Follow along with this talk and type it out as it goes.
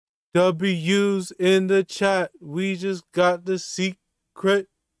W's in the chat. We just got the secret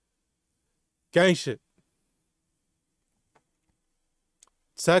gang shit.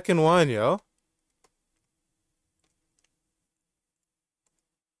 Second one, yo.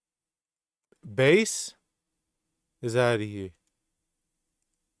 Base is out of here.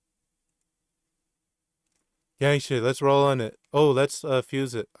 Gang shit, let's roll on it. Oh, let's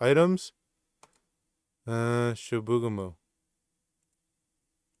fuse it. Items. Shibugamu.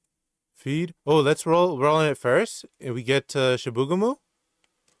 Feed. Oh, let's roll on it first. And we get Shibugamu.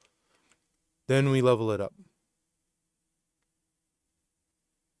 Then we level it up.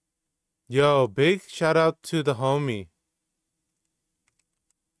 Yo, big shout out to the homie.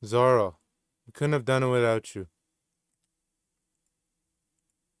 Zoro. We couldn't have done it without you.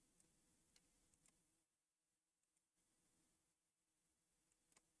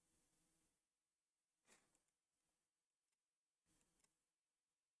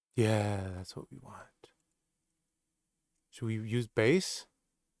 Yeah, that's what we want. Should we use base?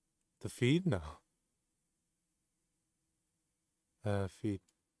 The feed? No. Feed.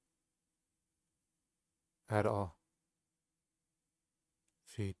 Add all.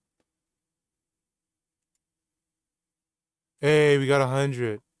 Feed. Hey, we got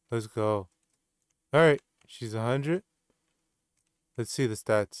 100. Let's go. Alright, she's 100. Let's see the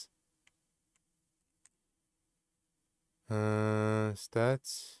stats.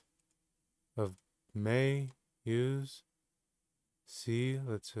 Stats of May, use, C,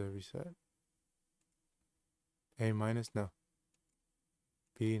 let's reset. A minus, no.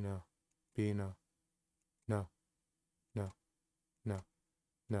 B, no. B, no. No. No. No.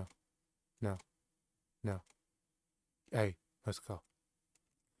 No. No. No. A, let's go.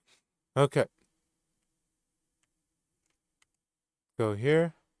 Okay. Go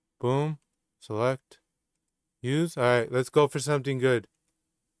here. Boom. Select. Use. Alright, let's go for something good.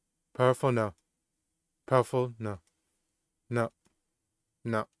 Powerful, no. Powerful, no. No.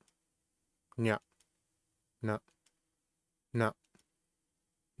 No. No. No. No.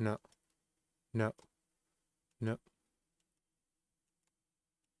 No. No. No.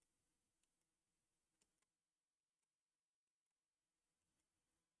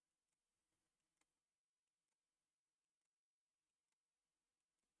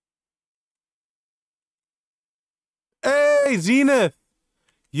 Hey, Zenith!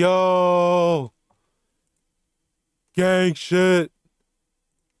 Yo! Gang shit!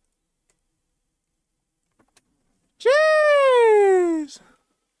 Jeez!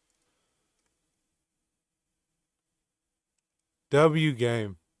 W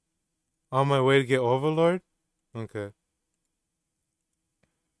game. On my way to get Overlord? Okay.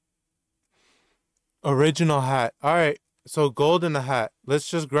 Original hat. Alright, so gold in the hat. Let's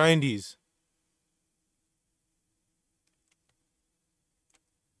just grind these.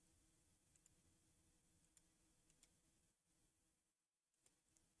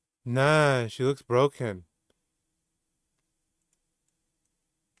 Nah, she looks broken.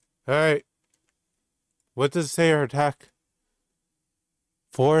 Alright. What does it say her attack?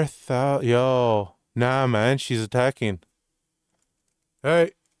 4,000. Yo. Nah, man, she's attacking.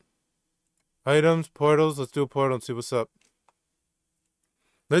 Alright. Items, portals. Let's do a portal and see what's up.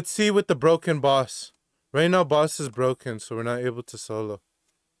 Let's see with the broken boss. Right now, boss is broken, so we're not able to solo.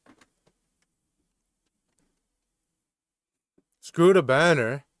 Screw the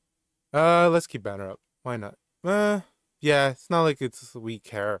banner. Let's keep banner up. Why not? Yeah, it's not like we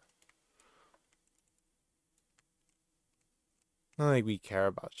care. Not like we care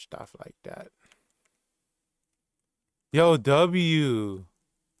about stuff like that. Yo, W.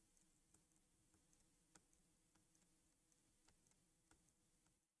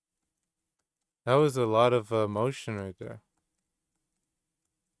 That was a lot of motion right there.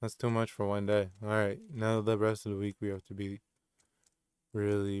 That's too much for one day. Alright, now the rest of the week we have to be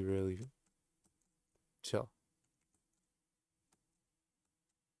really, really chill.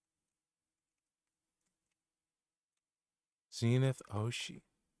 Zenith Oshi.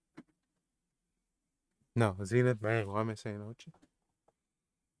 No, Zenith, man, why am I saying Ochi?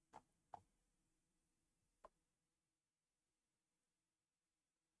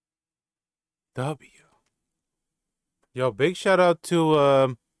 W. Yo, big shout out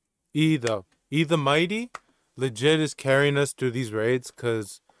to E though. E the Mighty legit is carrying us through these raids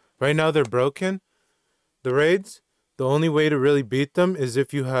because right now they're broken. The raids, the only way to really beat them is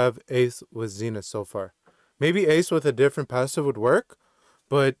if you have Ace with Zenith so far. Maybe Ace with a different passive would work,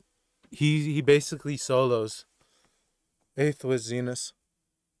 but he basically solos. Eighth with Zenith.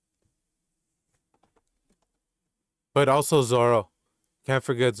 But also Zoro. Can't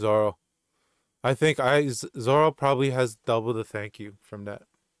forget Zoro. I think Zoro probably has double the thank you from that.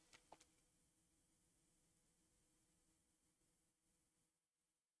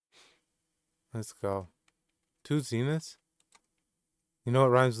 Let's go. 2 zeniths? You know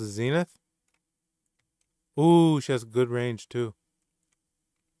what rhymes with zenith? Ooh, she has good range too.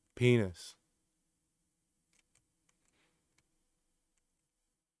 Penis.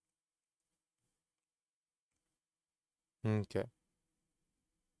 Okay.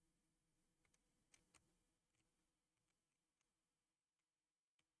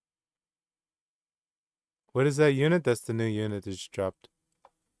 What is that unit? That's the new unit that just dropped.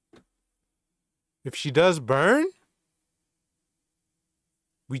 If she does burn,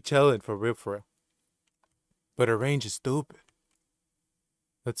 we chillin' for real, for real. But her range is stupid.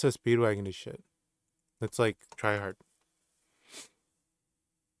 Let's speedwagon this shit. Let's like try hard.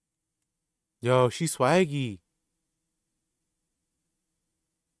 Yo, she's swaggy.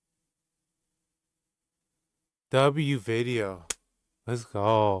 W video. Let's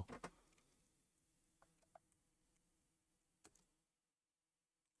go.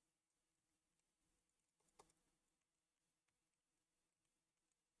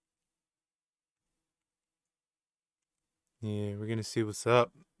 Yeah, we're gonna see what's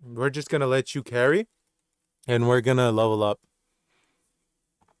up. We're just gonna let you carry, and we're gonna level up.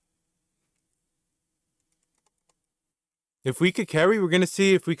 If we could carry, we're gonna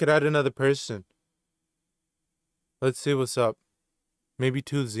see if we could add another person. Let's see what's up. Maybe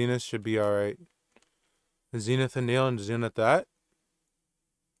 2 Zeniths should be alright. Zenith and Neil and Zenith that.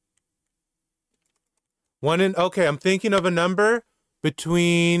 Okay, I'm thinking of a number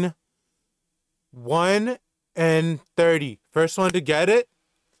between 1 and 30. First one to get it.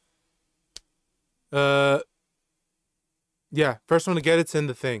 Yeah, first one to get it's in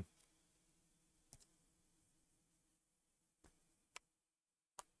the thing.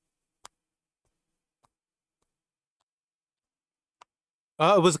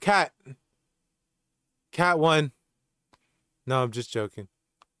 It was a cat. Cat won. No, I'm just joking.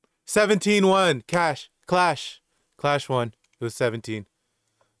 17 won. Clash won. It was 17.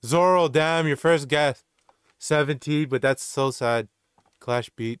 Zoro, damn, your first guess. 17, but that's so sad.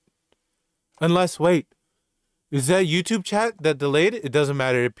 Clash beat. Unless, wait. Is that YouTube chat that delayed it? It doesn't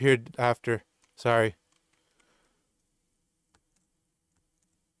matter. It appeared after. Sorry.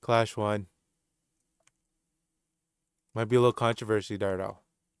 Clash won. Might be a little controversy there, though.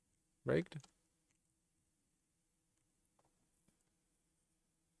 Rigged?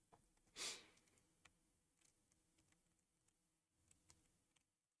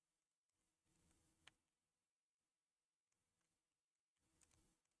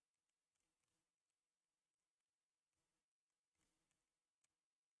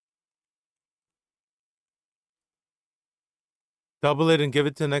 Double it and give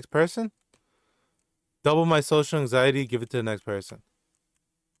it to the next person? Double my social anxiety, give it to the next person.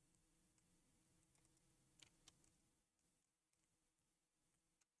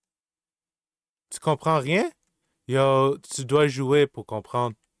 Tu comprends rien? Yo, tu dois jouer pour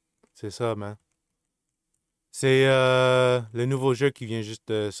comprendre. C'est ça, man. C'est le nouveau jeu qui vient juste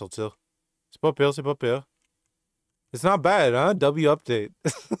de sortir. C'est pas pire, c'est pas pire. It's not bad, huh? W update.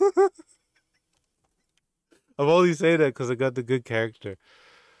 I'm only saying that because I got the good character.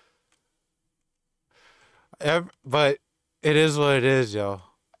 But it is what it is, yo.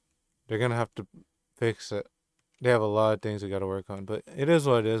 They're gonna have to fix it. They have a lot of things they gotta work on, but it is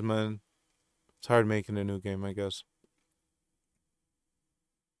what it is, man. It's hard making a new game, I guess.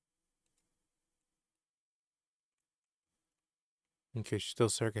 Okay, she's still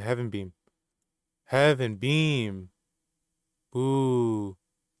circa. Heaven Beam. Heaven Beam. Ooh.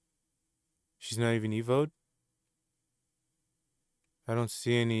 She's not even evoed? I don't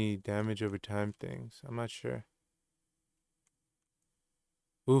see any damage over time things. I'm not sure.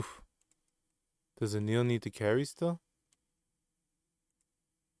 Oof. Does Anil need to carry still?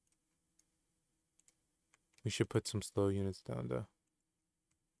 We should put some slow units down though.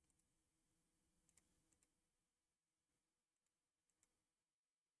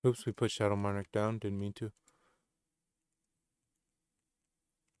 Oops, we put Shadow Monarch down. Didn't mean to.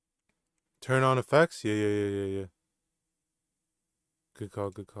 Turn on effects? Yeah. Good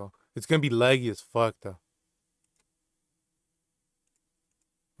call, good call. It's gonna be laggy as fuck though.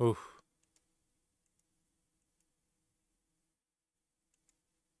 Oof.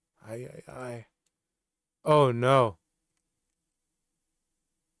 Aye. Oh no.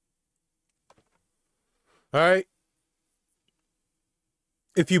 Alright.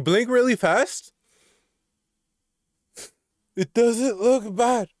 If you blink really fast, it doesn't look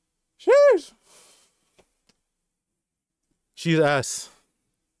bad. Cheers! She's S.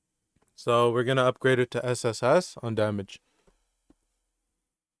 So we're gonna upgrade her to SSS on damage.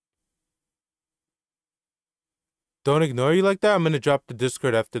 Don't ignore you like that. I'm gonna drop the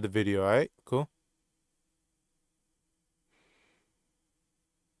Discord after the video, alright? Cool.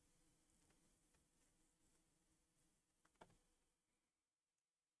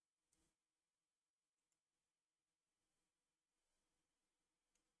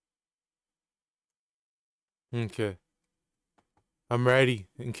 Okay. I'm ready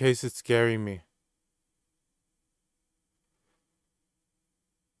in case it's scaring me.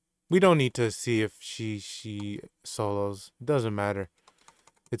 We don't need to see if she solos. It doesn't matter.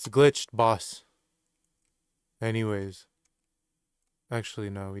 It's glitched, boss. Anyways. Actually,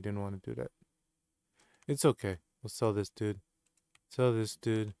 no, we didn't want to do that. It's okay. We'll sell this dude. Sell this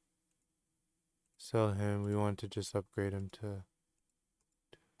dude. Sell him. We want to just upgrade him to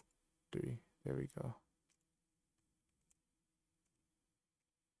 3. There we go.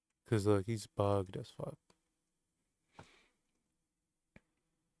 Because look, he's bugged as fuck.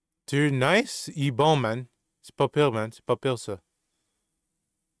 Dude, nice. E-bom, man. C'est pas pire, man. C'est pas pire, ça.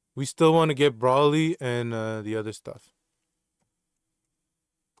 We still want to get Brawly and the other stuff.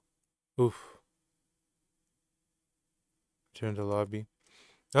 Oof. Turn to lobby.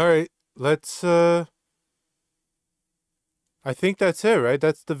 Alright, let's I think that's it, right?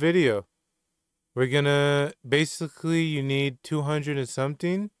 That's the video. We're gonna basically you need 200 and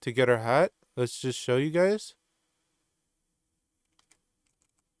something to get our hat. Let's just show you guys.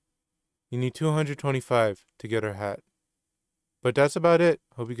 You need 225 to get our hat. But that's about it.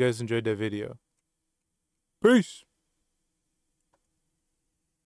 Hope you guys enjoyed that video. Peace.